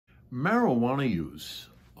Marijuana use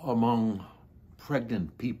among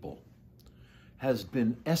pregnant people has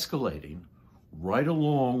been escalating right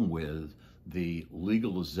along with the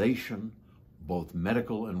legalization, both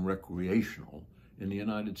medical and recreational, in the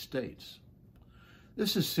United States.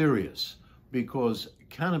 This is serious because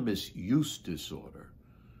cannabis use disorder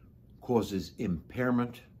causes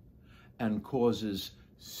impairment and causes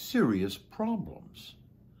serious problems.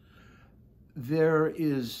 There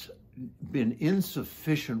is been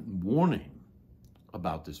insufficient warning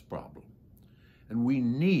about this problem, and we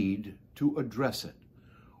need to address it.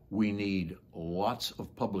 We need lots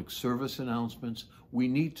of public service announcements. We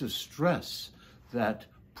need to stress that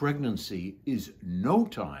pregnancy is no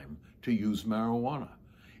time to use marijuana.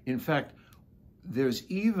 In fact, there's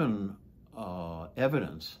even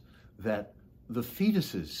evidence that the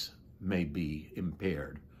fetuses may be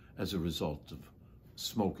impaired as a result of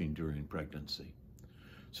smoking during pregnancy.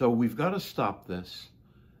 So we've got to stop this,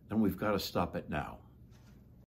 and we've got to stop it now.